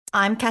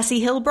I'm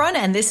Cassie Hilbron,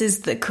 and this is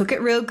the Cook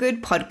It Real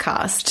Good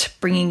podcast,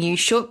 bringing you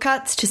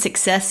shortcuts to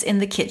success in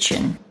the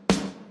kitchen.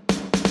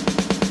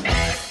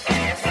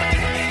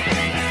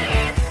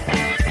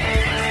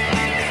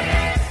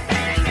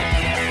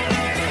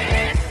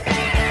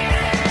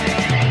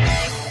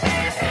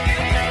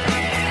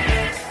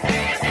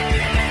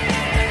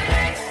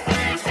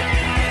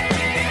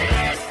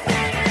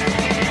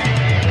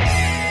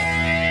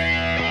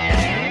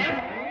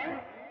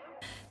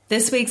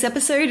 This week's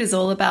episode is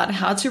all about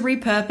how to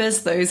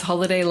repurpose those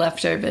holiday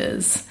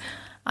leftovers.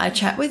 I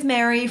chat with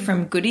Mary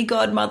from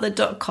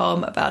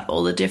goodygodmother.com about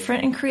all the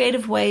different and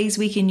creative ways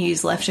we can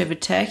use leftover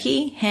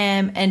turkey,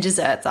 ham, and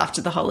desserts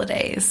after the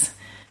holidays.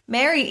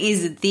 Mary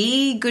is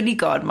the goody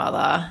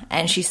godmother,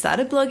 and she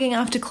started blogging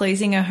after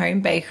closing her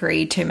home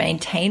bakery to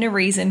maintain a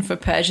reason for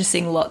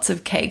purchasing lots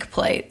of cake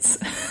plates.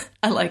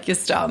 I like your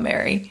style,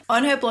 Mary.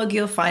 On her blog,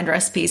 you'll find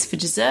recipes for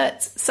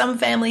desserts, some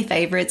family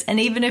favorites, and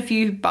even a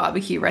few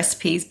barbecue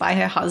recipes by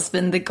her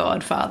husband, the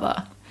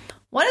Godfather.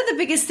 One of the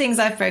biggest things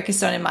I've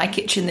focused on in my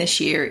kitchen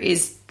this year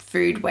is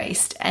food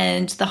waste,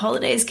 and the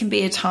holidays can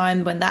be a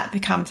time when that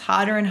becomes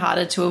harder and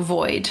harder to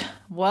avoid.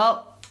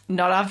 Well,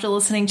 not after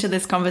listening to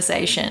this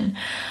conversation.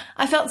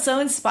 I felt so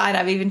inspired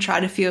I've even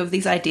tried a few of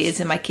these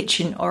ideas in my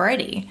kitchen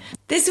already.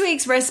 This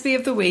week's recipe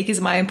of the week is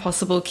my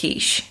Impossible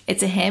Quiche.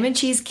 It's a ham and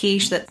cheese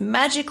quiche that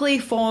magically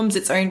forms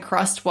its own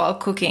crust while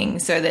cooking,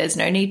 so there's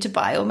no need to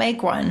buy or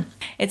make one.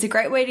 It's a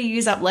great way to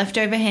use up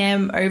leftover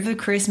ham over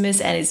Christmas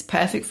and is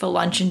perfect for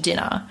lunch and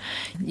dinner.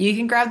 You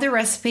can grab the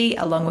recipe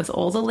along with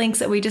all the links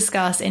that we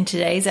discuss in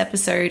today's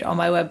episode on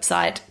my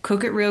website,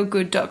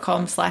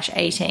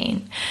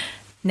 cookitrealgood.com/18.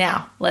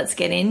 Now, let's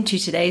get into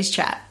today's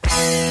chat.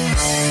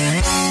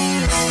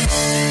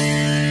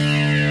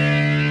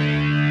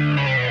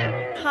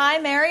 Hi,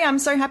 Mary. I'm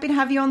so happy to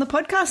have you on the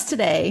podcast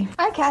today.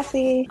 Hi,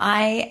 Cassie.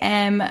 I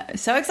am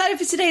so excited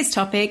for today's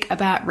topic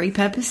about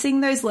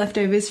repurposing those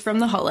leftovers from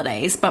the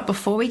holidays. But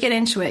before we get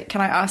into it,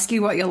 can I ask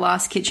you what your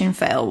last kitchen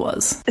fail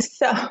was?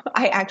 So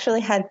I actually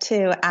had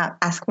to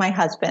ask my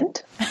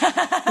husband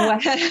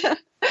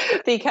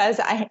because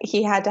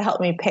he had to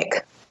help me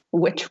pick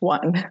which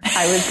one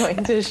I was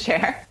going to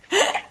share.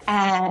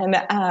 And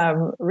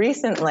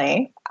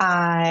recently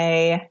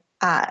I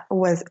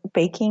was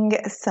baking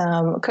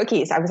some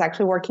cookies. I was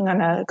actually working on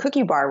a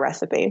cookie bar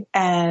recipe.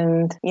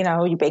 And,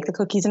 you bake the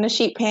cookies in a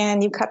sheet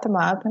pan, you cut them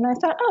up. And I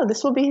thought,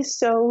 this will be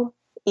so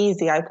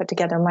easy. I put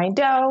together my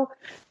dough,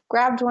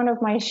 grabbed one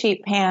of my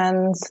sheet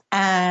pans,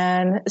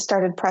 and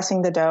started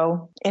pressing the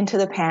dough into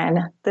the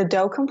pan. The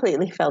dough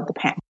completely filled the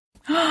pan.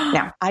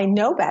 Now, I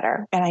know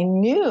better, and I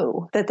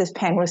knew that this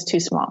pan was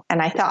too small.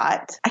 And I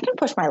thought, I can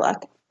push my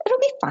luck. It'll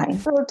be fine.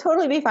 It'll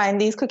totally be fine.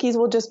 These cookies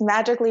will just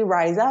magically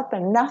rise up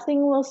and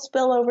nothing will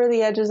spill over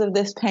the edges of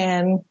this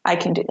pan. I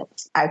can do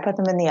this. I put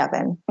them in the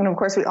oven. And of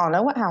course, we all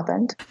know what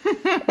happened.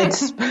 It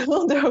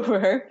spilled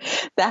over.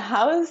 The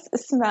house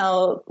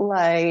smelled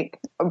like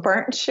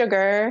burnt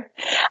sugar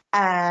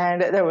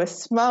and there was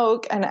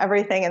smoke and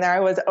everything. And there I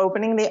was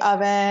opening the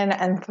oven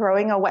and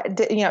throwing a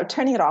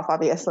turning it off,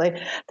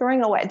 obviously,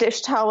 throwing a wet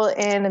dish towel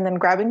in and then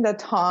grabbing the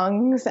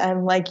tongs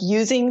and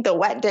using the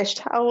wet dish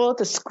towel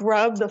to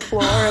scrub the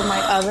floor in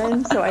my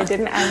oven so I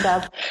didn't end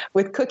up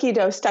with cookie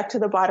dough stuck to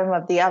the bottom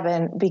of the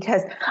oven,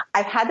 because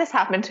I've had this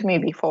happen to me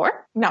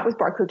before, not with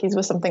bar cookies,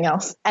 with something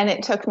else. And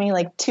it took me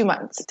 2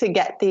 months to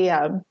get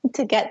the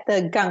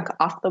gunk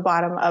off the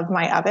bottom of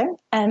my oven.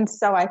 And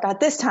so I thought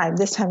this time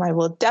I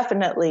will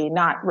definitely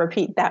not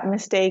repeat that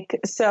mistake.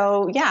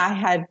 So yeah, I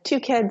had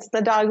 2 kids,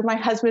 the dog, my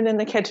husband in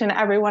the kitchen,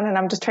 everyone, and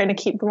I'm just trying to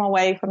keep them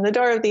away from the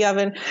door of the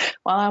oven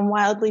while I'm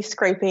wildly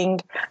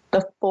scraping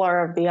the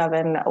floor of the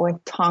oven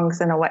with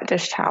tongs and a wet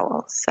dish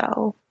towel.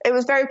 So it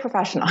was very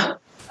professional.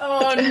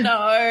 Oh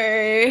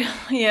no.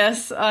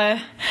 Yes, I've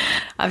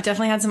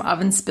definitely had some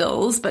oven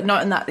spills, but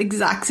not in that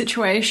exact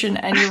situation.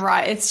 And you're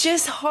right. It's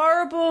just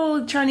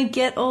horrible trying to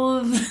get all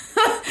of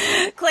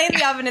clean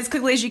the oven as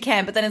quickly as you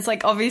can, but then it's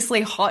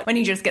obviously hot when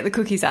you just get the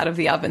cookies out of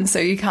the oven, so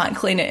you can't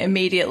clean it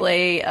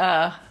immediately.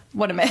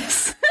 What a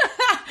mess.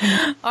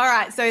 All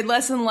right, so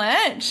lesson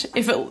learned.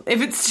 If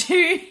it's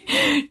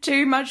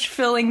too much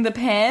filling the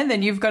pan,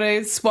 then you've got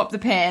to swap the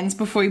pans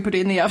before you put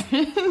it in the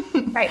oven.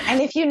 Right,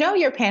 and if you know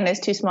your pan is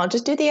too small,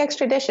 just do the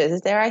extra dishes.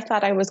 There, I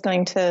thought I was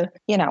going to,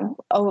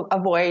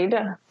 avoid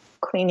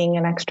cleaning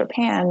an extra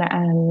pan,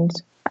 and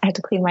I had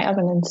to clean my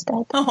oven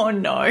instead. Oh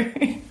no!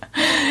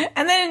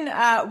 And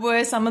then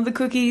were some of the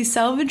cookies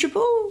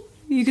salvageable?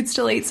 You could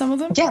still eat some of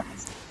them?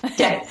 Yes.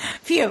 Yeah.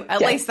 Phew,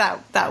 at least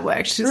that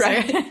worked.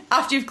 Right. So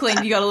after you've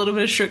cleaned, you got a little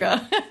bit of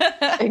sugar.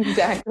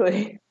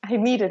 Exactly. I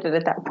needed it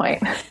at that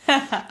point.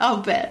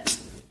 I'll bet.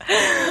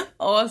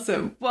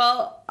 Awesome.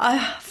 Well,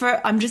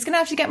 I'm just going to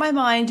have to get my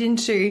mind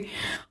into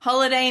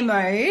holiday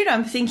mode.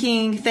 I'm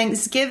thinking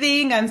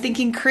Thanksgiving, I'm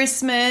thinking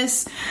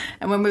Christmas,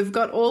 and when we've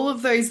got all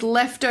of those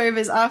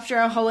leftovers after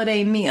our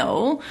holiday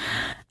meal,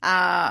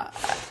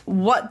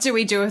 what do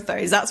we do with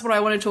those? That's what I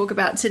want to talk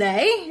about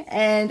today,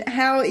 and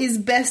how is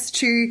best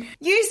to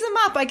use them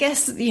up. I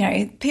guess,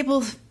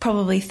 people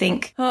probably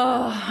think,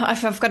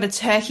 if I've got a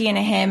turkey and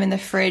a ham in the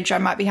fridge, I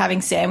might be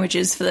having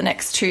sandwiches for the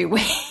next 2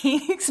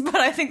 weeks. But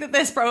I think that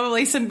there's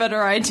probably some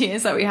better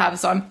ideas that we have.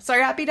 So I'm so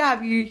happy to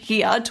have you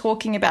here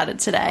talking about it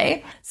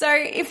today. So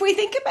if we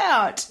think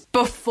about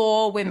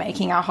before we're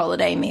making our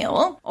holiday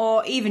meal,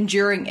 or even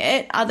during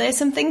it, are there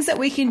some things that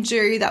we can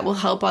do that will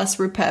help us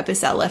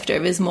repurpose our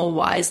leftovers more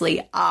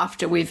wisely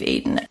after we've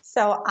eaten it?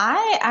 So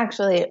I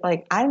actually,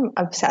 I'm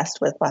obsessed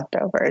with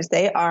leftovers.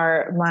 They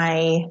are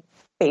my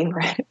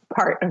favorite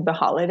part of the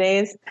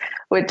holidays,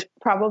 which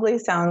probably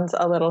sounds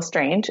a little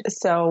strange.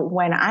 So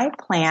when I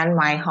plan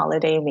my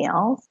holiday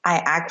meals, I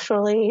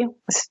actually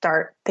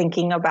start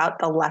thinking about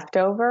the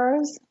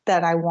leftovers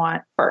that I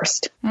want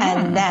first.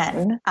 And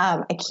then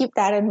I keep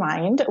that in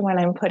mind when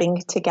I'm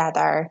putting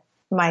together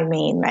my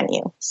main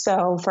menu.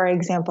 So for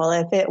example,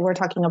 if we're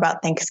talking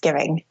about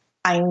Thanksgiving,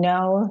 I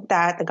know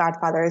that the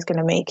Godfather is going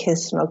to make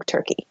his smoked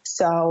turkey.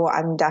 So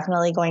I'm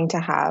definitely going to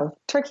have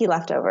turkey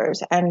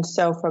leftovers. And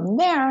so from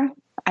there,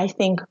 I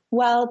think,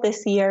 well,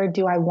 this year,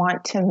 do I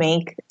want to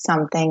make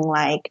something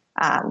like,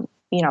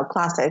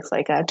 classics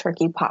like a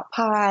turkey pot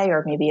pie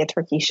or maybe a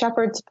turkey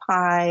shepherd's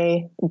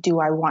pie? Do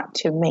I want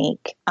to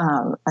make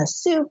a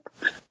soup?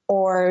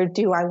 Or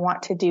do I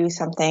want to do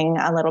something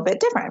a little bit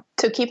different?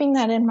 So keeping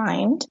that in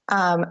mind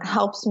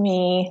helps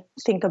me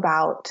think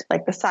about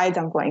the sides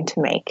I'm going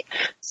to make.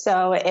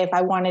 So if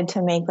I wanted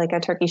to make a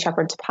turkey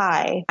shepherd's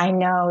pie, I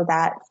know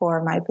that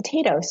for my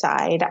potato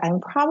side, I'm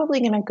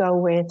probably going to go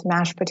with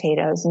mashed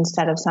potatoes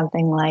instead of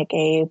something like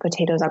a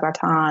potatoes au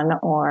gratin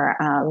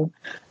or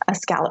a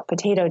scallop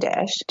potato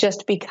dish,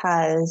 just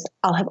because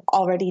I'll have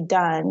already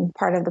done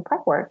part of the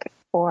prep work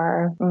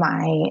for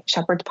my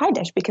shepherd's pie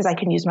dish, because I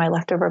can use my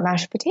leftover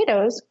mashed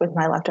potatoes with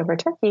my leftover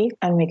turkey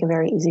and make a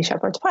very easy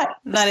shepherd's pie.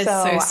 That is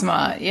so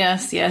smart.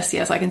 Yes.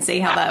 I can see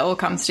how that all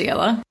comes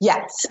together.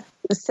 Yes.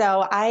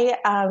 So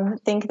I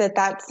think that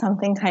that's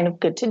something kind of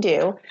good to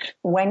do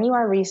when you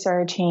are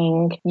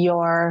researching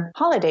your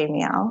holiday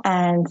meal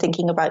and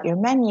thinking about your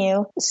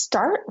menu.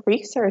 Start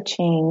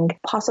researching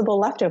possible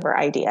leftover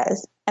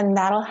ideas, and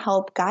that'll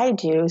help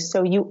guide you.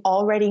 So you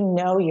already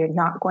know you're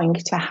not going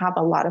to have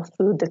a lot of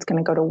food that's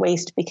going to go to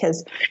waste,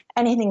 because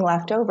anything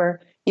left over,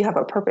 you have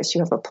a purpose,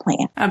 you have a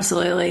plan.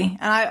 Absolutely.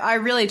 And I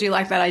really do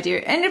like that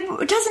idea. And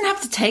it doesn't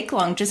have to take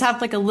long. Just have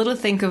a little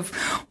think of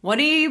what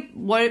do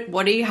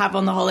you have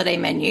on the holiday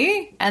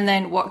menu, and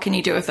then what can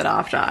you do with it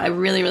after. I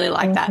really, really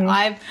like that.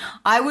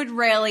 I would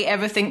rarely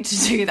ever think to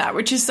do that,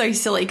 which is so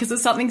silly because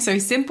it's something so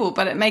simple,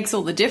 but it makes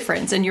all the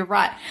difference. And you're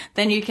right.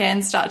 Then you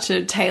can start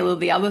to tailor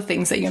the other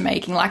things that you're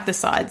making, like the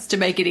sides, to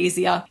make it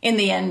easier in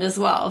the end as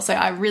well. So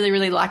I really,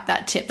 really like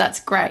that tip.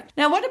 That's great.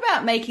 Now, what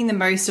about making the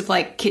most of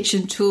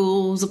kitchen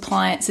tools,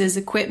 appliances,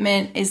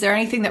 equipment? Is there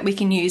anything that we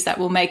can use that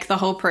will make the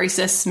whole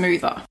process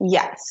smoother?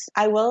 Yes.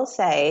 I will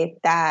say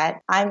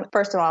that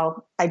first of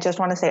all, I just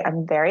want to say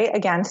I'm very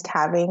against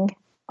having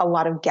a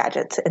lot of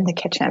gadgets in the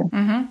kitchen.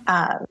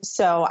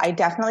 So I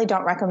definitely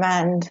don't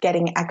recommend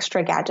getting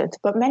extra gadgets,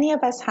 but many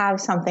of us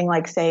have something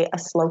like, say, a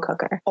slow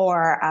cooker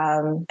or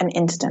an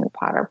Instant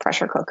Pot or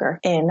pressure cooker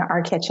in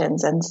our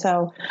kitchens. And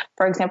so,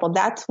 for example,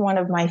 that's one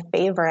of my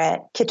favorite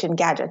kitchen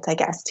gadgets, I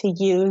guess, to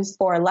use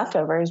for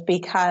leftovers,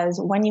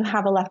 because when you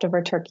have a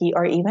leftover turkey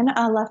or even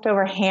a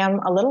leftover ham,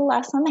 a little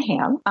less on the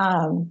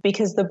ham,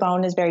 because the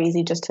bone is very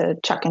easy just to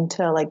chuck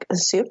into a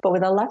soup. But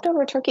with a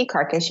leftover turkey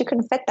carcass, you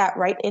can fit that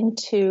right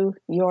into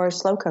your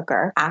slow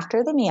cooker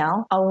after the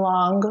meal,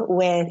 along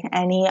with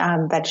any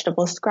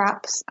vegetable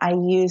scraps. I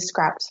use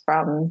scraps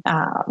from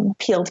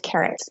peeled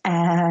carrots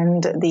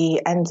and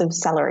the ends of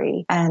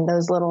celery and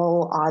those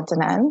little odds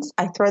and ends.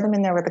 I throw them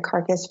in there with the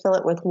carcass, fill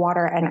it with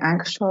water, and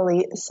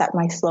actually set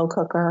my slow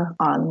cooker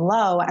on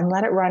low and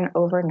let it run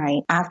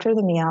overnight. After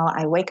the meal,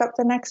 I wake up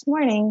the next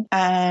morning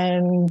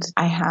and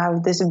I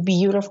have this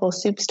beautiful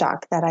soup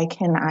stock that I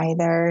can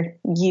either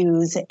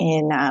use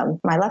in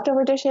my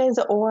leftover dishes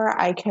or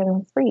I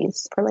can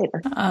freeze for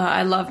later.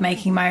 I love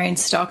making my own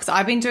stocks.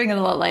 I've been doing it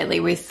a lot lately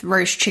with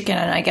roast chicken,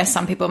 and I guess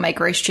some people make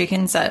roast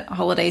chickens at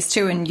holidays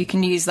too, and you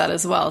can use that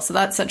as well. So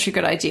that's such a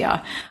good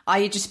idea.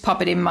 I just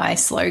pop it in my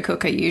slow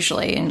cooker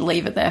usually and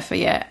leave it there for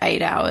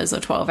 8 hours or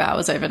 12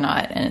 hours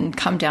overnight, and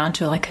come down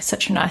to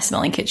such a nice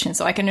smelling kitchen.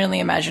 So I can only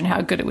imagine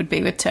how good it would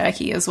be with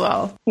turkey as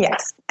well.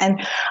 Yes. And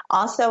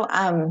also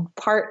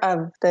part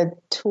of the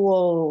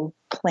tool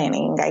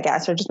planning, I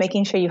guess, or just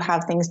making sure you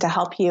have things to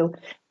help you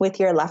with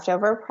your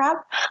leftover prep,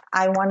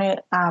 I want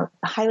to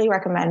highly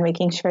recommend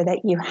making sure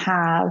that you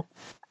have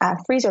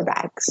freezer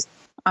bags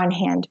on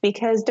hand,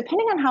 because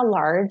depending on how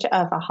large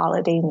of a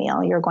holiday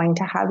meal you're going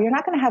to have, you're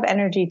not going to have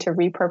energy to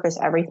repurpose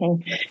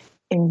everything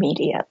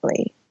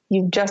immediately.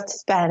 You've just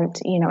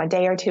spent, a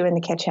day or two in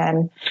the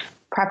kitchen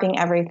prepping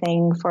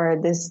everything for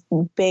this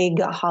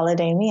big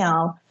holiday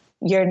meal.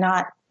 You're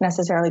not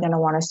necessarily going to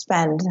want to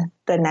spend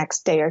the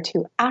next day or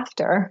two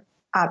after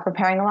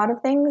preparing a lot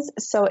of things.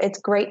 So it's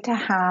great to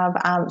have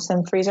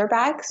some freezer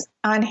bags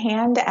on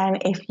hand,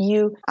 and if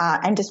you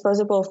and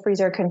disposable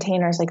freezer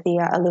containers like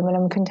the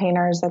aluminum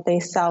containers that they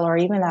sell, or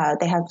even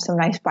they have some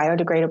nice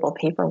biodegradable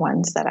paper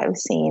ones that I've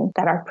seen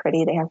that are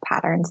pretty. They have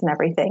patterns and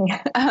everything.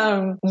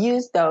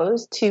 Use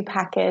those to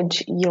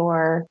package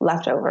your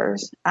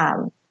leftovers.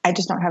 I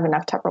just don't have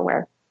enough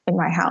Tupperware in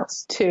my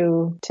house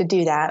to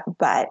do that.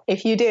 But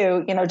if you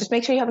do, just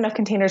make sure you have enough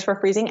containers for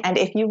freezing. And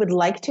if you would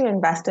like to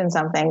invest in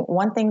something,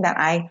 one thing that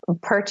I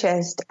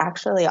purchased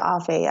actually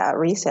off a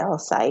resale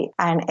site,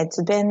 and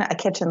it's been a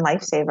kitchen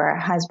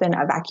lifesaver, has been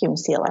a vacuum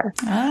sealer.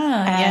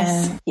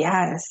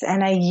 Yes.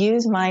 And I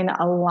use mine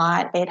a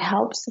lot. It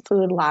helps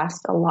food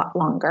last a lot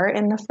longer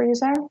in the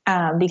freezer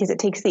because it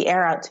takes the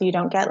air out so you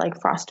don't get like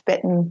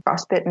frostbitten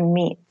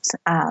meats.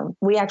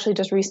 We actually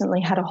just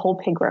recently had a whole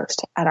pig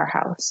roast at our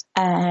house,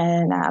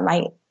 and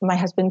my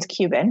husband's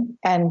Cuban.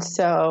 And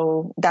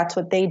so that's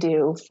what they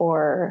do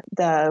for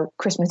the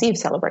Christmas Eve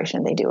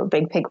celebration. They do a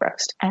big pig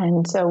roast.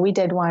 And so we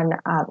did one,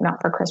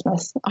 not for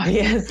Christmas,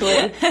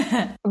 obviously,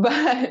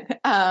 but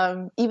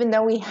even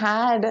though we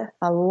had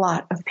a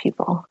lot of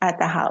people at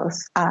the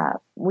house,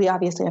 we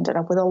obviously ended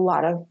up with a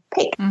lot of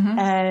pig. Mm-hmm.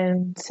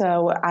 And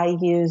so I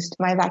used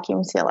my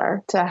vacuum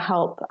sealer to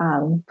help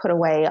put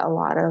away a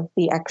lot of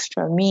the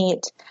extra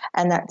meat.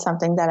 And that's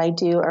something that I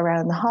do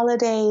around the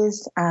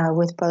holidays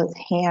with both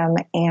ham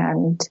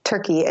and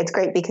turkey. It's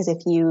great because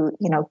if you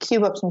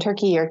cube up some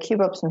turkey or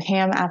cube up some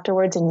ham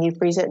afterwards and you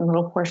freeze it in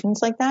little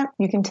portions like that,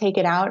 you can take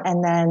it out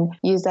and then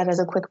use that as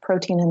a quick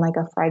protein in like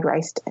a fried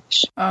rice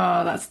dish.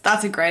 Oh,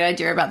 that's a great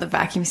idea about the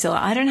vacuum sealer.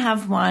 I don't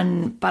have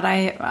one, but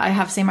I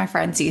have seen my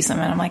friends use them,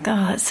 and I'm like,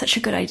 oh, that's such a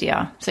good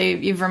idea. So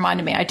you've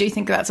reminded me. I do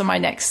think that's on my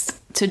next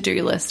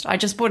to-do list. I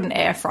just bought an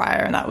air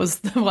fryer, and that was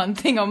the one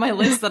thing on my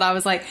list that I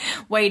was like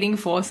waiting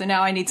for. So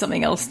now I need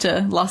something else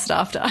to lust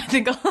after. I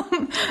think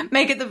I'll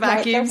make it the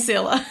vacuum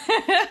sealer.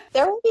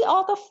 There will be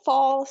all the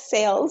fall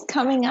sales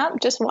coming up.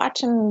 Just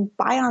watch and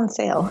buy on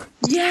sale.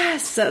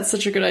 Yes, that's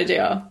such a good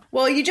idea.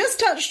 Well, you just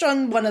touched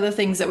on one of the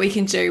things that we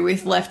can do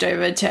with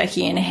leftover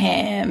turkey and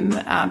ham,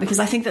 because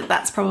I think that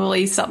that's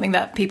probably something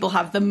that people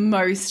have the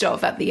most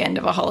of at the end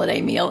of a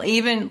holiday meal.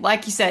 Even,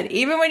 like you said,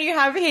 even when you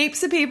have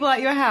heaps of people at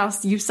your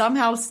house, you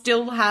somehow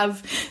still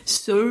have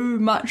so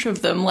much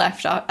of them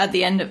left at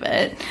the end of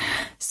it.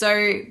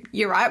 So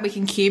you're right, we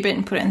can cube it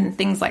and put it in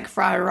things like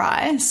fried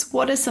rice.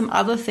 What are some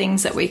other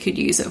things that we could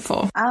use it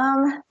for?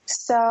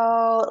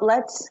 So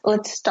let's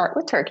start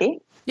with turkey.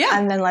 Yeah.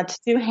 And then let's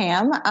do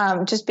ham.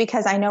 Just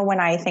because I know when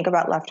I think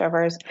about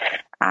leftovers,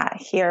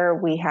 here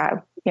we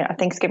have,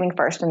 Thanksgiving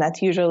first, and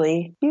that's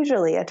usually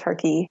a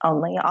turkey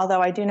only.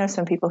 Although I do know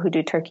some people who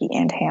do turkey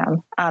and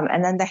ham.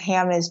 And then the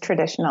ham is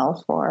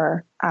traditional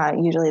for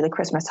usually the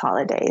Christmas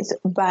holidays.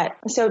 But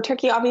so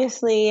turkey,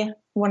 obviously,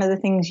 one of the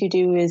things you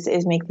do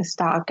is make the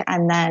stock,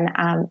 and then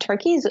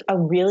turkey is a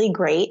really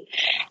great,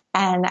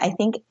 and I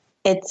think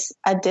it's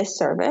a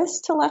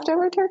disservice to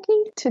leftover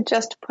turkey to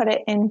just put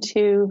it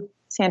into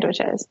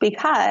sandwiches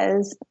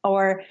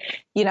or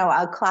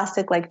a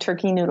classic like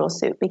turkey noodle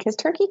soup, because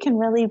turkey can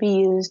really be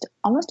used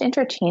almost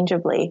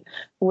interchangeably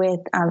with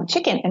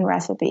chicken in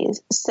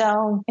recipes.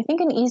 So I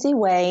think an easy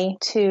way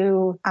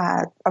to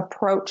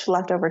approach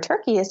leftover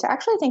turkey is to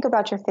actually think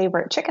about your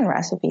favorite chicken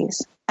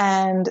recipes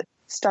and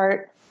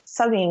start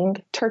subbing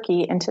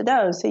turkey into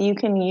those. So you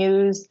can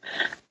use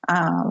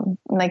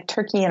like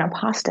turkey in a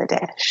pasta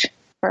dish,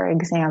 for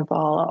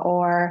example,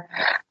 or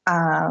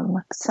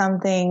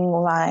something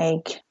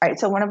like, all right,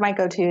 so one of my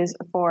go-tos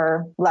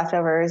for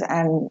leftovers,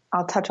 and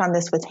I'll touch on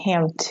this with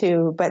ham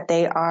too, but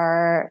they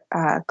are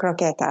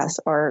croquetas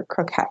or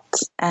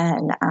croquettes.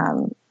 And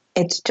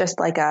it's just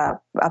like a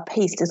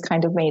paste is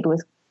kind of made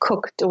with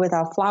cooked with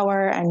a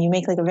flour, and you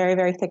make like a very,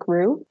 very thick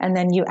roux, and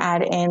then you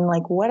add in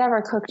like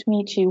whatever cooked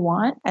meat you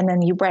want, and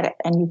then you bread it,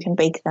 and you can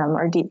bake them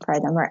or deep fry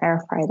them or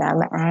air fry them.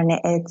 And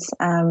it's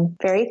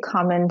very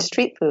common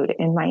street food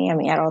in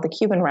Miami at all the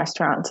Cuban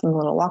restaurants and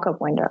little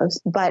walk-up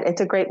windows. But it's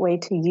a great way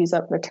to use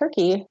up the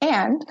turkey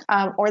and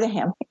or the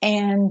ham,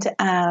 and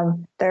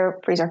they're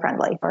freezer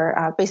friendly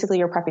for basically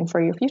you're prepping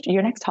for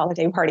your next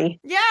holiday party.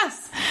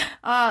 Yes,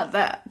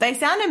 they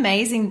sound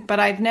amazing, but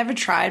I've never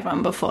tried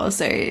one before,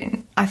 so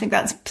I think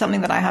that's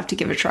something that I have to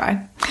give a try.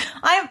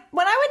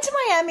 When I went to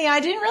Miami, I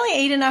didn't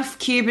really eat enough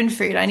Cuban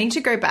food. I need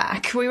to go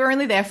back. We were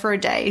only there for a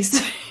day.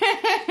 So.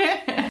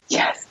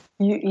 Yes,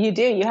 you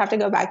do. You have to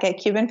go back, get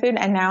Cuban food.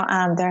 And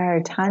now there are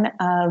a ton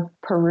of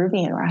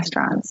Peruvian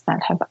restaurants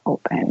that have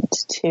opened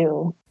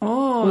too.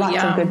 Oh,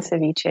 lots of good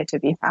ceviche to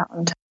be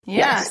found.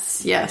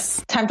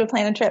 Yes. Time to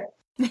plan a trip.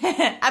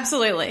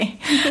 Absolutely.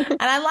 And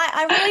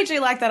I really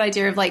do like that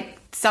idea of like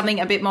something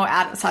a bit more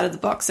outside of the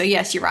box. So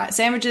yes, you're right.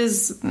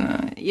 Sandwiches,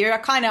 you're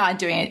kind of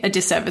doing a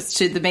disservice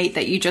to the meat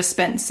that you just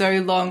spent so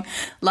long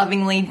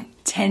lovingly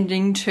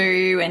tending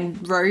to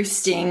and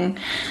roasting,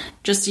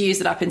 just to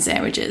use it up in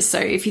sandwiches. So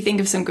if you think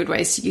of some good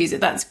ways to use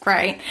it, that's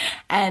great.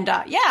 And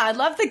I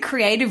love the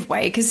creative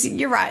way, because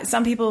you're right,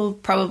 some people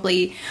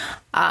probably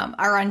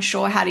are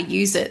unsure how to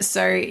use it.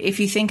 So if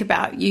you think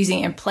about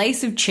using it in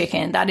place of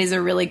chicken, that is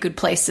a really good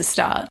place to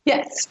start.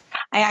 Yes.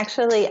 I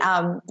actually,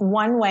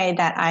 one way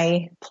that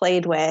I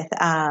played with,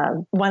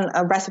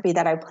 a recipe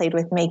that I played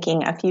with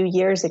making a few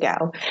years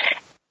ago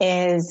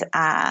is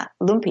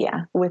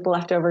lumpia with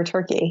leftover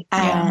turkey.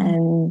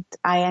 And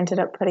I ended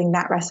up putting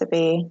that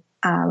recipe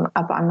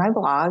up on my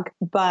blog,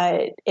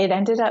 but it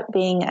ended up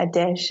being a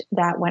dish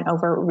that went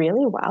over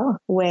really well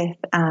with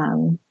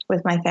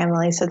my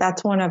family. So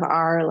that's one of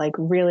our like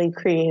really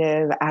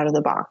creative, out of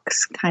the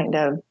box kind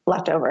of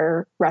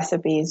leftover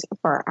recipes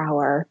for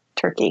our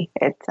turkey.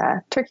 It's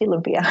turkey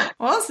lumpia.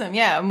 Awesome.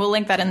 Yeah. And we'll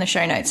link that in the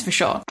show notes for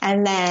sure.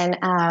 And then,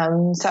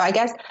 so I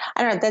guess,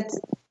 I don't know, that's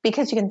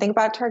because you can think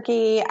about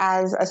turkey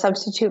as a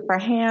substitute for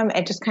ham.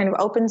 It just kind of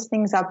opens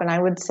things up. And I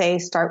would say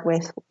start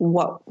with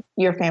what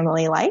your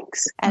family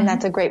likes. And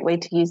that's a great way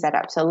to use that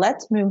up. So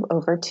let's move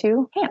over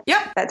to ham.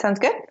 Yep. That sounds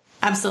good.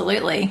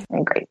 Absolutely.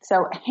 Great.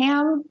 So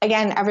ham,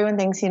 again, everyone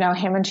thinks,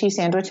 ham and cheese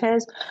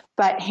sandwiches,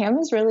 but ham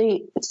is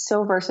really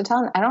so versatile.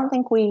 And I don't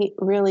think we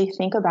really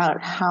think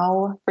about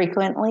how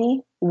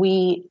frequently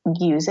we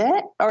use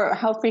it or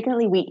how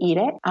frequently we eat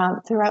it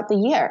throughout the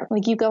year.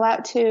 Like you go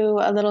out to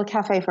a little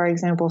cafe, for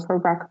example, for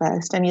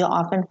breakfast, and you'll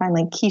often find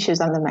like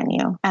quiches on the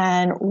menu.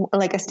 And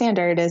like a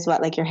standard is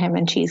like your ham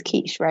and cheese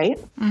quiche, right?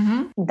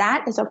 Mm-hmm.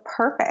 That is a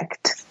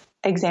perfect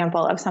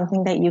example of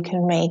something that you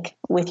can make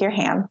with your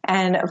ham.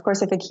 And of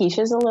course, if a quiche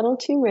is a little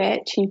too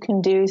rich, you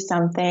can do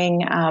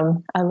something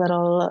a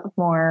little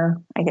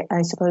more,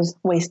 I suppose,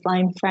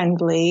 waistline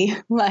friendly,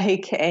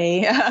 like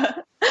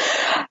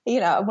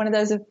one of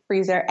those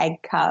freezer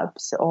egg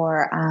cups,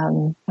 or I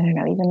don't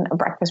know, even a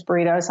breakfast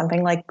burrito,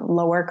 something like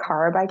lower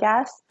carb, I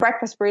guess.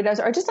 Breakfast burritos,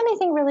 or just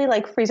anything really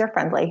like freezer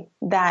friendly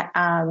that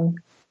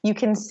you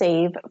can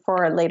save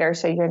for later,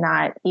 so you're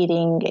not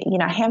eating,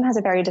 ham has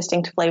a very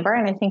distinct flavor,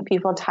 and I think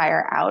people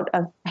tire out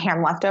of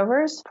ham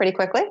leftovers pretty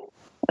quickly.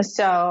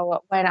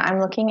 So when I'm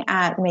looking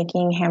at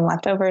making ham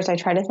leftovers, I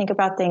try to think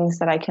about things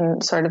that I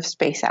can sort of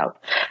space out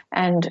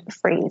and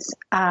freeze.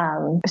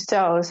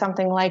 So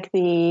something like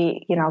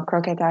the,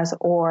 croquetas,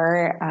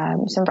 or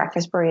some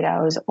breakfast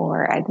burritos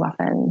or egg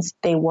muffins,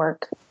 they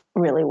work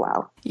really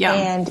well.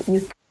 Yeah.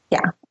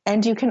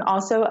 And you can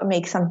also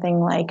make something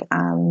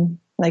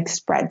like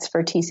spreads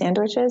for tea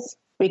sandwiches,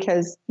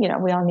 because, we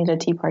all need a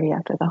tea party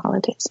after the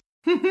holidays.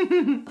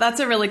 That's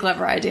a really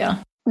clever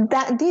idea.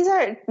 These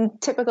are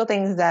typical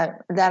things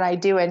that I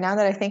do. And now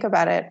that I think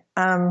about it,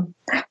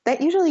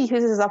 that usually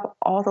uses up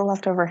all the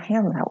leftover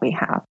ham that we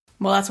have.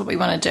 Well, that's what we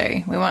want to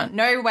do. We want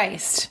no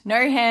waste, no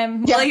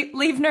ham,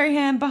 leave no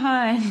ham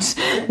behind.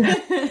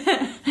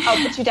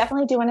 But you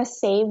definitely do want to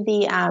save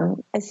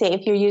say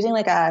if you're using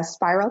like a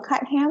spiral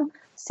cut ham,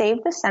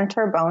 save the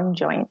center bone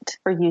joint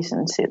for use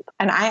in soup.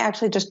 And I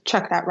actually just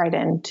chuck that right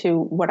into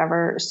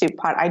whatever soup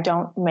pot. I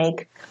don't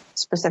make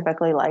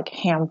specifically like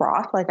ham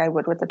broth like I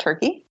would with the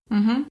turkey.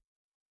 Mm-hmm.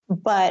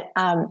 But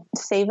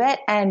save it,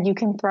 and you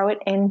can throw it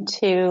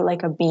into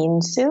like a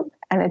bean soup,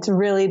 and it's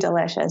really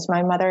delicious.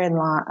 My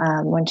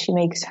mother-in-law, when she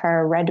makes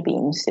her red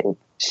bean soup,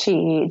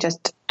 she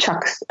just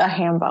chucks a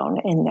ham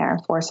bone in there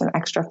for some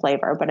extra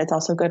flavor, but it's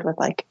also good with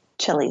like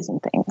chilies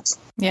and things.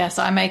 Yeah,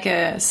 so I make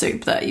a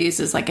soup that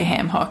uses like a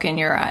ham hock, and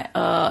you're right.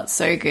 Oh, it's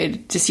so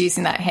good. Just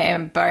using that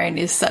ham bone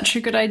is such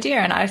a good idea,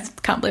 and I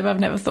can't believe I've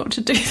never thought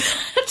to do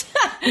that.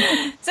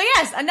 So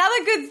yes,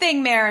 another good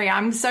thing, Mary.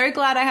 I'm so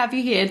glad I have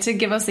you here to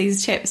give us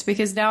these tips,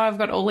 because now I've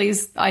got all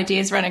these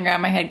ideas running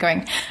around my head going,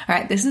 all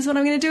right, this is what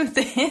I'm going to do with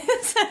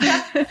this.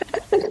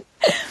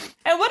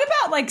 And what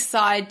about like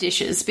side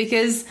dishes?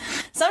 Because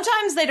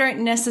sometimes they don't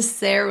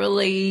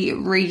necessarily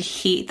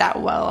reheat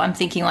that well. I'm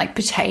thinking like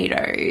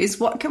potatoes.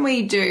 What can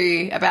we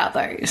do about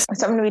those?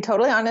 So I'm going to be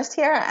totally honest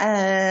here,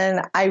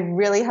 and I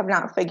really have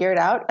not figured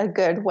out a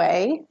good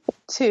way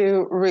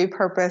to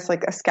repurpose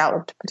like a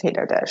scalloped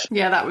potato dish.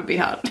 Yeah, that would be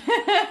hard.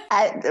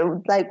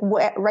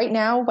 Right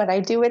now, what I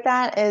do with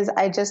that is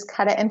I just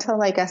cut it into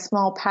like a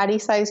small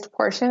patty-sized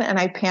portion, and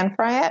I pan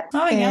fry it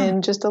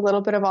in just a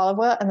little bit of olive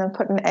oil, and then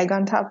put an egg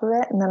on top of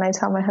it. And then I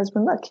tell my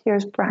husband, look,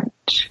 here's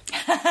brunch.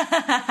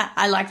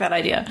 I like that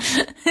idea.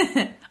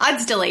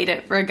 I'd still eat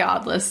it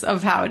regardless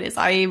of how it is.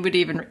 I would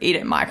even eat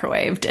it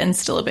microwaved and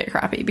still a bit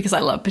crappy, because I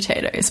love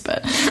potatoes,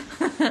 but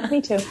Me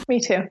too.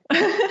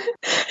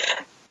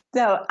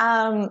 So,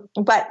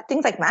 but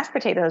things like mashed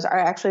potatoes are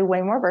actually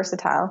way more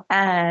versatile.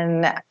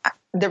 And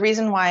the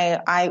reason why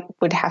I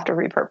would have to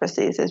repurpose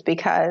these is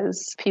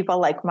because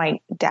people like my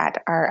dad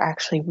are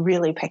actually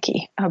really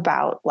picky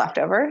about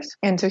leftovers.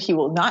 And so he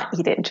will not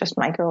eat it just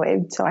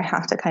microwaved. So I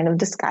have to kind of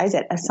disguise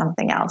it as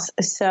something else.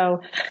 So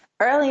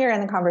earlier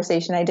in the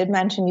conversation, I did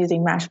mention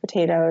using mashed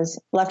potatoes,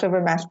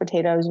 leftover mashed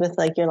potatoes with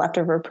like your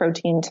leftover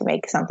protein to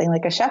make something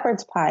like a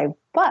shepherd's pie.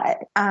 But,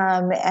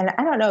 and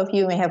I don't know if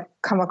you may have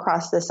come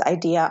across this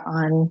idea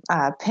on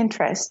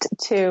Pinterest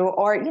too,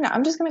 or,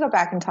 I'm just going to go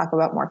back and talk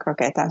about more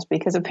croquetas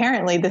because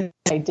apparently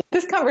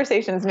this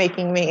conversation is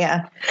making me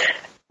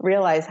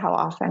realize how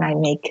often I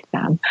make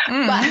them.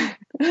 But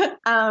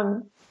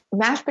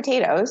mashed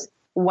potatoes,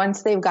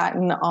 once they've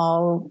gotten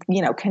all,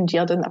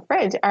 congealed in the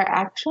fridge, are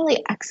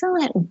actually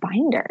excellent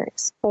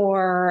binders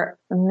for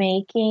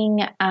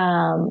making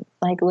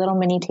like little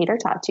mini tater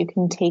tots. You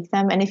can take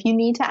them, and if you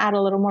need to add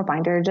a little more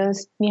binder,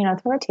 just,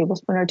 throw a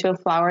tablespoon or two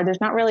of flour.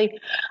 There's not really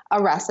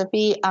a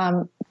recipe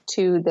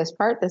to this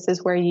part. This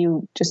is where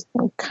you just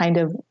kind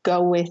of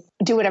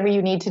do whatever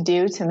you need to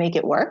do to make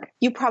it work.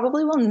 You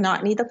probably will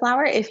not need the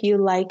flour if you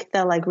like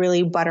the like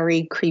really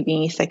buttery,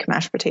 creamy, thick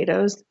mashed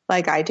potatoes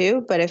like I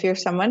do. But if you're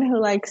someone who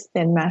likes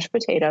thin mashed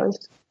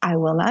potatoes, I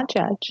will not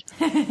judge.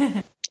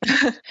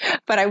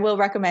 But I will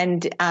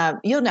recommend,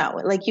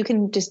 like you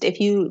can just, if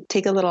you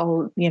take a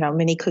little,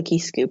 mini cookie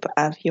scoop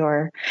of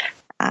your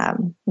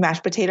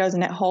mashed potatoes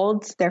and it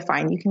holds, they're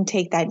fine. You can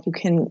take that, you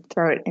can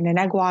throw it in an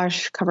egg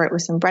wash, cover it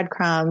with some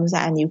breadcrumbs,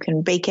 and you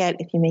can bake it.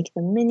 If you make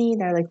them mini,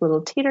 they're like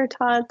little tater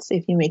tots.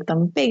 If you make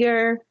them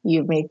bigger,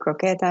 you make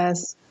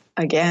croquetas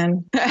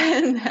again.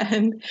 And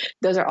then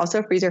those are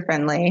also freezer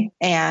friendly,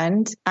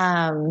 and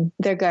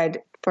they're good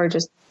for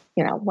just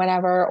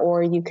whatever,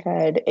 or you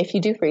could, if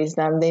you do freeze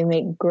them, they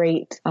make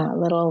great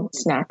little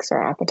snacks or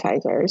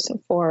appetizers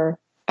for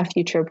a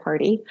future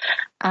party.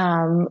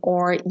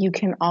 Or you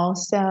can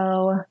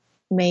also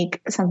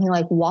make something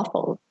like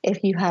waffles.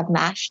 If you have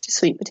mashed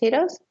sweet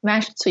potatoes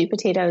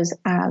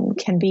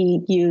can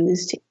be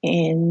used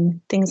in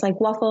things like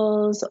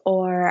waffles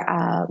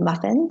or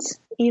muffins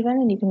even,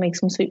 and you can make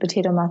some sweet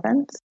potato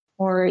muffins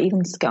or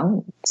even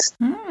scones.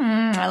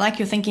 I like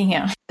your thinking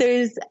here.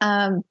 There's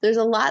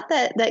a lot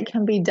that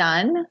can be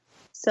done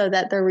so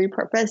that they're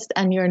repurposed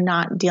and you're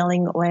not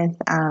dealing with,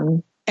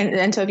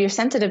 and so if you're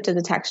sensitive to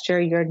the texture,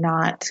 you're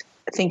not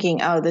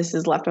thinking, oh, this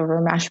is leftover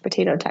mashed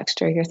potato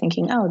texture. You're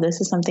thinking, oh,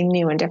 this is something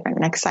new and different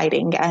and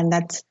exciting. And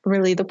that's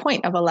really the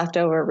point of a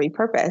leftover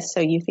repurpose.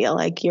 So you feel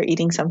like you're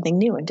eating something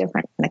new and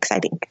different and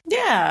exciting.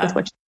 Yeah.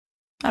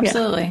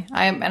 Absolutely.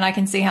 Yeah. I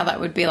can see how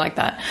that would be like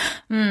that.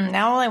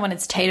 Now all I want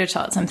is tater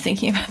tots. I'm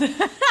thinking about it.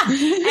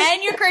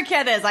 And your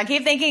croquetas. I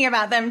keep thinking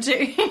about them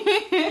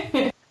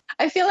too.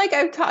 I feel like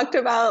I've talked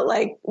about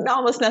like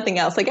almost nothing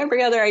else. Like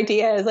every other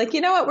idea is like,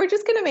 you know what, we're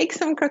just going to make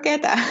some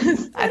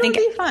croquetas. I think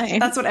it'll be fine.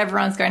 That's what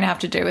everyone's going to have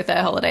to do with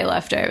their holiday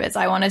leftovers.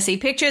 I want to see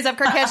pictures of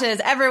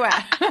croquetas everywhere.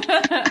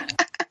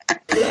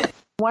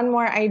 One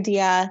more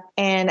idea,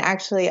 and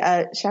actually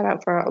a shout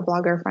out for a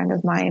blogger friend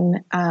of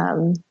mine.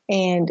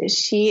 And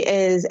she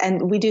is,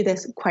 and we do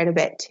this quite a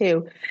bit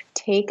too.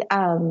 Take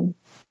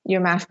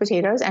your mashed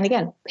potatoes and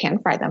again, pan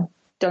fry them.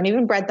 Don't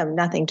even bread them,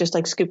 nothing. Just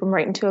like scoop them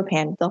right into a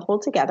pan. They'll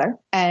hold together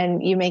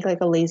and you make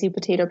like a lazy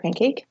potato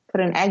pancake, put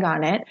an egg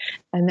on it.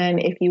 And then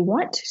if you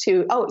want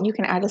to, you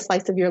can add a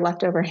slice of your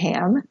leftover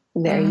ham.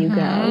 There you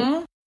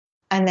go.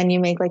 And then you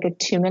make like a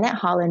 2-minute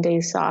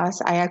hollandaise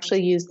sauce. I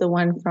actually use the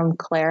one from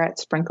Claire at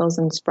Sprinkles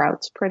and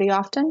Sprouts pretty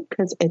often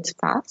because it's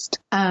fast.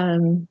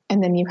 And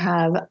then you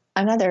have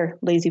another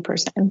lazy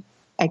person,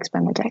 Eggs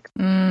Benedict.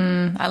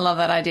 I love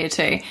that idea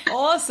too.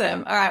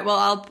 Awesome. All right.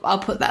 Well, I'll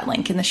put that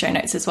link in the show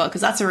notes as well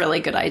because that's a really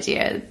good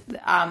idea.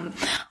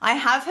 I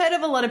have heard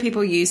of a lot of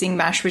people using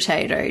mashed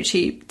potato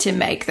to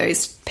make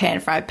those pan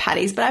fried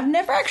patties, but I've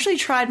never actually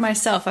tried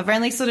myself. I've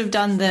only sort of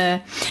done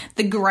the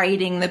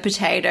grating the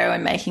potato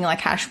and making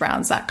like hash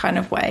browns, that kind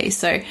of way.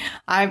 So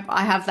I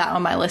have that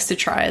on my list to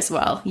try as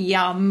well.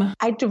 Yum.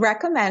 I'd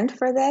recommend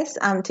for this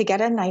to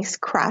get a nice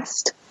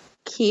crust.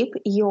 Keep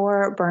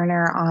your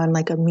burner on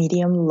like a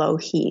medium low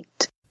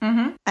heat.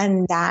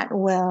 And that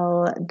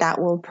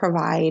will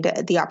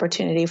provide the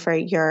opportunity for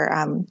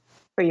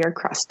your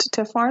crust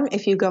to form.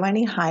 If you go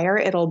any higher,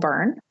 it'll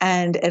burn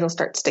and it'll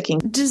start sticking.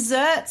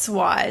 Desserts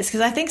wise,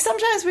 because I think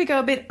sometimes we go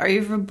a bit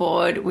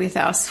overboard with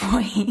our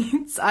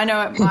sweets. I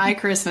know at my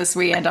Christmas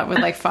we end up with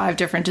like 5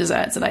 different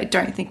desserts and I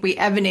don't think we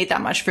ever need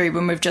that much food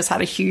when we've just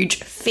had a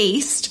huge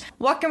feast.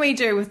 What can we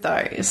do with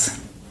those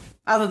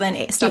other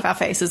than stuff our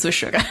faces with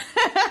sugar?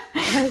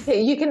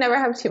 Okay, you can never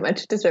have too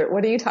much dessert.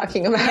 What are you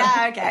talking about?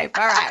 Yeah, okay.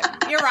 All right.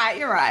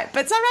 You're right.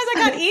 But sometimes I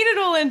can't eat it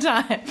all in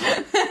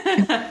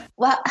time.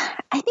 Well,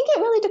 I think it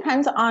really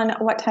depends on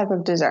what type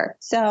of dessert.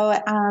 So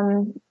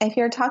if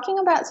you're talking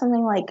about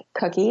something like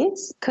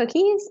cookies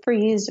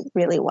freeze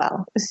really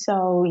well.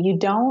 So you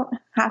don't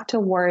have to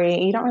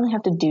worry. You don't really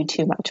have to do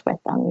too much with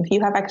them. If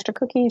you have extra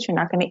cookies, you're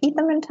not going to eat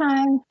them in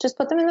time. Just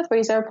put them in the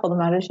freezer, pull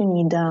them out as you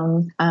need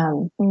them.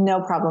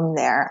 No problem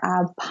there.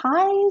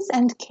 Pies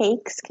and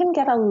cakes can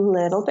get a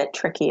little bit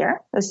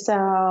trickier.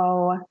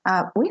 So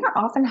we don't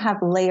often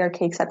have layer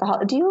cakes at the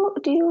holiday.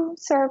 Do you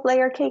serve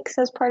layer cakes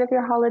as part of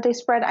your holiday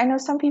spread? I know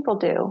some people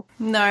do.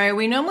 No,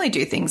 we normally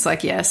do things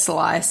like,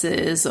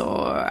 slices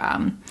or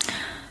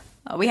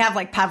We have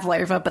like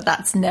pavlova, but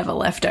that's never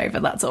left over.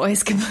 That's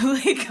always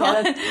completely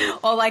gone. Yeah,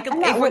 or like if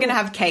we're going to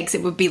have cakes,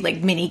 it would be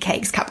like mini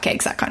cakes,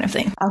 cupcakes, that kind of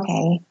thing.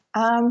 Okay.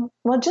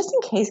 Well, just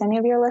in case any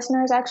of your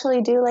listeners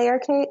actually do layer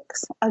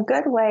cakes, a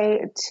good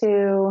way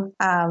to,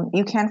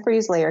 you can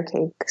freeze layer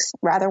cakes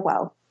rather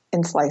well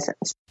in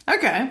slices.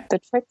 Okay.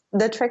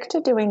 The trick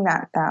to doing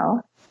that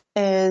though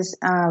is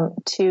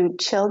to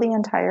chill the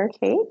entire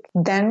cake,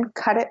 then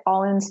cut it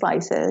all in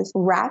slices,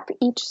 wrap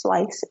each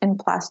slice in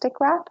plastic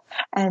wrap,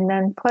 and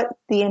then put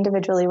the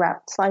individually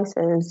wrapped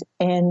slices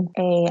in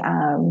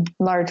a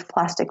large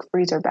plastic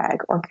freezer bag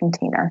or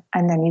container,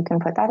 and then you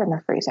can put that in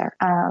the freezer.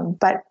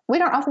 But we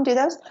don't often do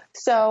those,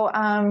 so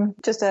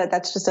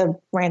that's just a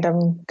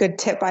random good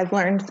tip I've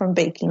learned from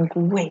baking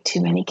way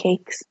too many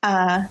cakes.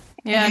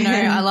 Yeah, no,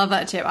 I love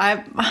that tip.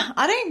 I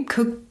don't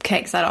cook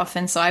cakes that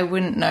often, so I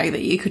wouldn't know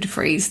that you could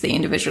freeze the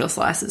individual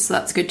slices. So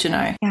that's good to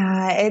know.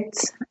 Yeah,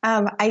 it's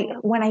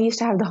when I used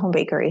to have the home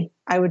bakery,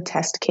 I would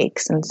test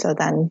cakes, and so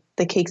then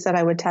the cakes that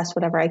I would test,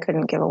 whatever I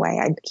couldn't give away,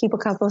 I'd keep a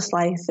couple of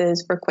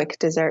slices for quick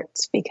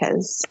desserts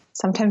because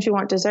sometimes you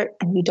want dessert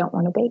and you don't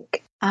want to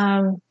bake.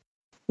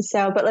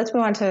 But let's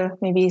move on to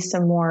maybe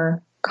some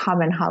more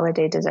common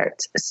holiday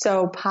desserts.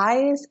 So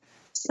pies.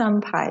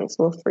 Some pies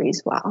will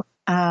freeze well.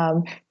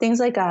 Things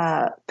like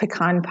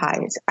pecan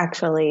pies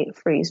actually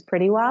freeze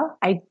pretty well.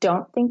 I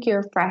don't think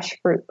your fresh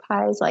fruit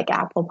pies, like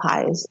apple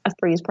pies,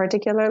 freeze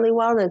particularly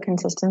well. The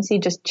consistency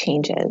just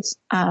changes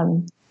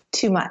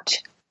too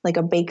much, like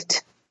a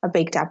baked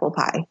apple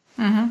pie.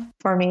 Mm-hmm.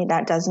 For me,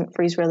 that doesn't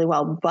freeze really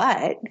well,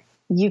 but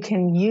you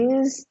can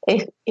use,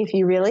 if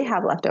you really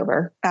have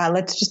leftover,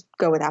 let's just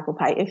go with apple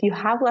pie. If you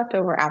have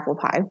leftover apple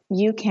pie,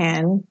 you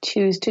can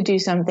choose to do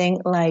something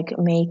like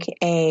make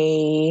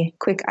a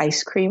quick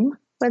ice cream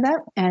with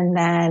it. And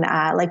then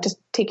just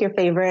take your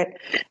favorite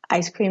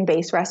ice cream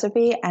base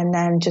recipe and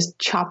then just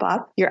chop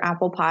up your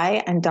apple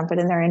pie and dump it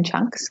in there in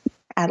chunks.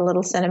 Add a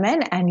little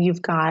cinnamon and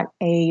you've got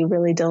a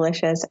really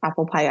delicious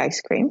apple pie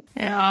ice cream.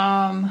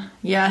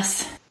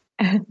 Yes.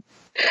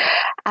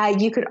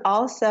 You could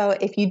also,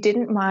 if you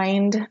didn't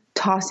mind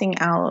tossing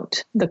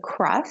out the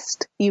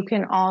crust, you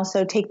can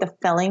also take the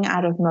filling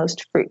out of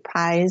most fruit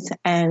pies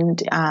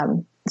and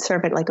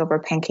serve it like over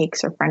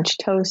pancakes or French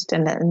toast.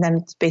 And then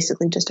it's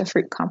basically just a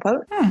fruit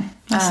compote.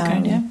 That's a good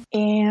idea.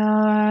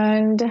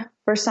 And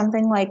for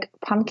something like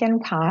pumpkin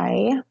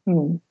pie,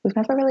 we've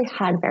never really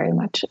had very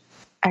much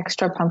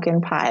extra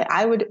pumpkin pie.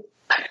 I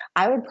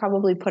would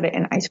probably put it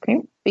in ice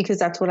cream because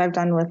that's what I've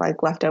done with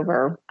like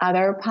leftover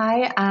other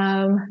pie.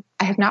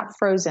 I have not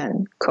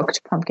frozen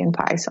cooked pumpkin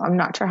pie, so I'm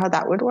not sure how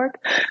that would work.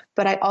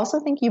 But I also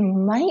think you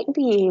might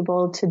be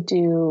able to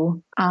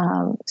do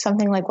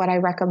something like what I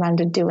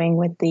recommended doing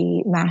with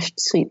the mashed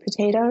sweet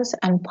potatoes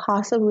and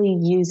possibly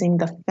using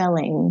the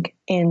filling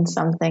in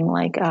something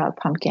like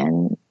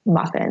pumpkin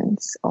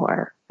muffins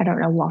or I don't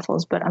know,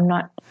 waffles, but I'm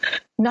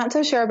not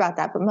so sure about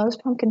that. But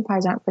most pumpkin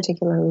pies aren't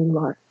particularly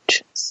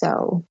large.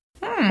 So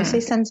I say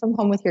send some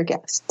home with your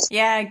guests.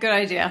 Yeah, good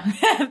idea.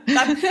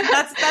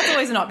 That's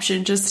always an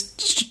option.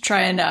 Just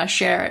try and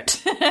share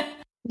it.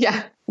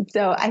 Yeah.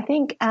 So I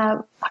think,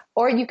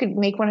 or you could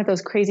make one of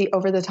those crazy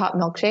over-the-top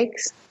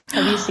milkshakes.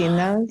 Have you seen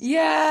those?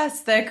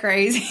 Yes, they're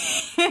crazy.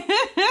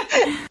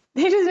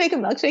 They just make a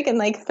milkshake and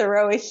like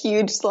throw a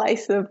huge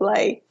slice of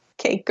like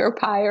cake or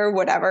pie or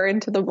whatever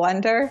into the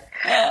blender.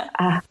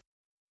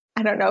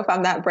 I don't know if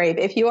I'm that brave.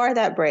 If you are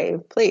that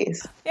brave,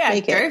 please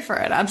make it. Go for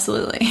it.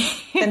 Absolutely.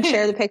 Then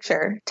share the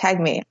picture. Tag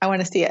me. I want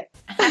to see it.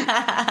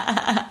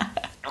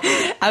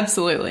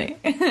 Absolutely.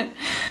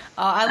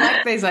 I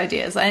like those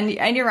ideas.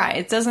 And you're right.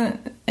 It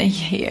doesn't...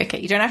 Okay,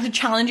 you don't have to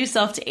challenge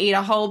yourself to eat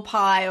a whole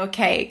pie or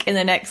cake in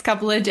the next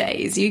couple of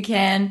days. You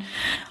can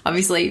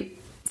obviously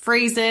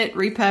freeze it,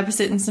 repurpose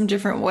it in some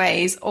different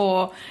ways,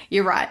 or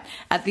you're right,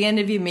 at the end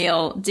of your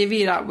meal,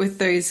 divvy it up with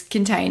those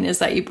containers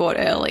that you bought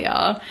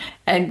earlier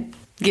and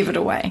give it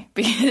away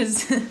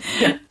because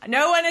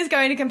no one is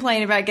going to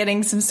complain about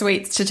getting some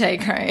sweets to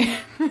take home.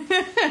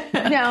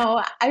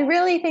 No, I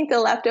really think the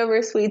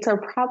leftover sweets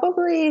are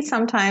probably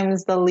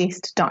sometimes the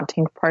least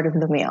daunting part of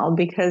the meal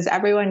because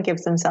everyone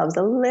gives themselves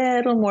a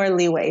little more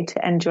leeway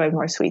to enjoy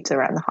more sweets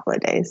around the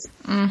holidays.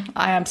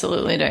 I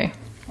absolutely do.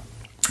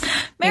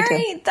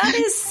 Mary,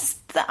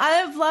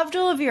 I've loved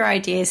all of your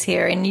ideas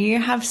here, and you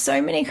have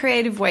so many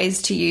creative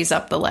ways to use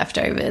up the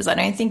leftovers. I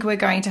don't think we're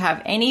going to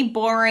have any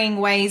boring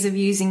ways of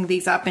using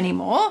these up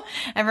anymore.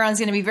 Everyone's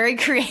going to be very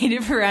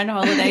creative around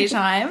holiday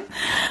time.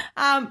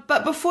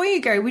 But before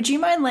you go, would you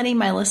mind letting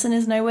my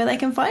listeners know where they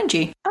can find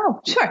you?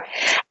 Oh, sure.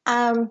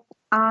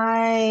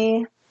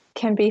 I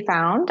can be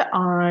found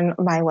on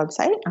my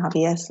website,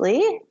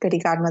 obviously,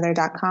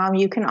 goodygodmother.com.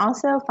 You can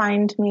also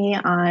find me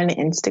on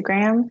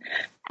Instagram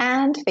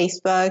and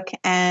Facebook,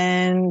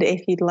 and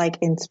if you'd like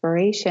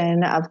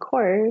inspiration, of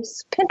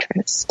course,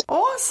 Pinterest.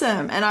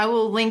 Awesome. And I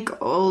will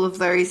link all of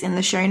those in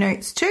the show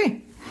notes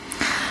too.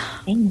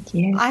 Thank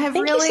you. I have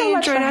really so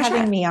much enjoyed for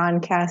having me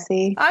on,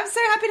 Cassie. I'm so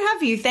happy to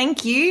have you.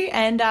 Thank you.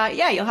 And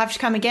you'll have to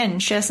come again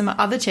and share some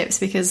other tips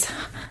because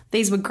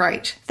these were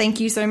great. Thank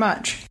you so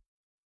much.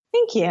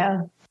 Thank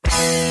you.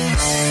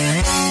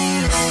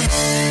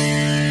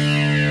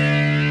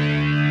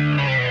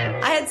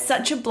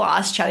 such a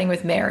blast chatting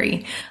with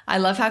Mary. I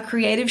love how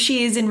creative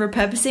she is in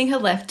repurposing her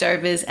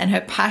leftovers, and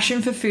her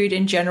passion for food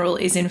in general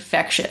is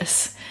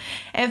infectious.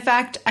 In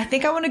fact, I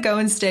think I want to go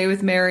and stay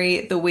with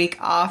Mary the week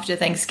after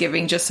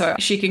Thanksgiving just so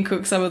she can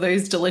cook some of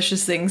those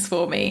delicious things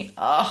for me.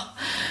 Oh.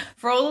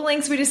 For all the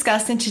links we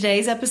discussed in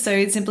today's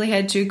episode, simply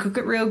head to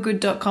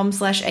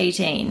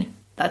cookitrealgood.com/18.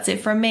 That's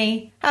it from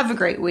me. Have a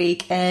great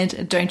week,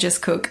 and don't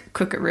just cook,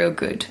 cook it real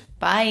good.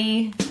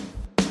 Bye.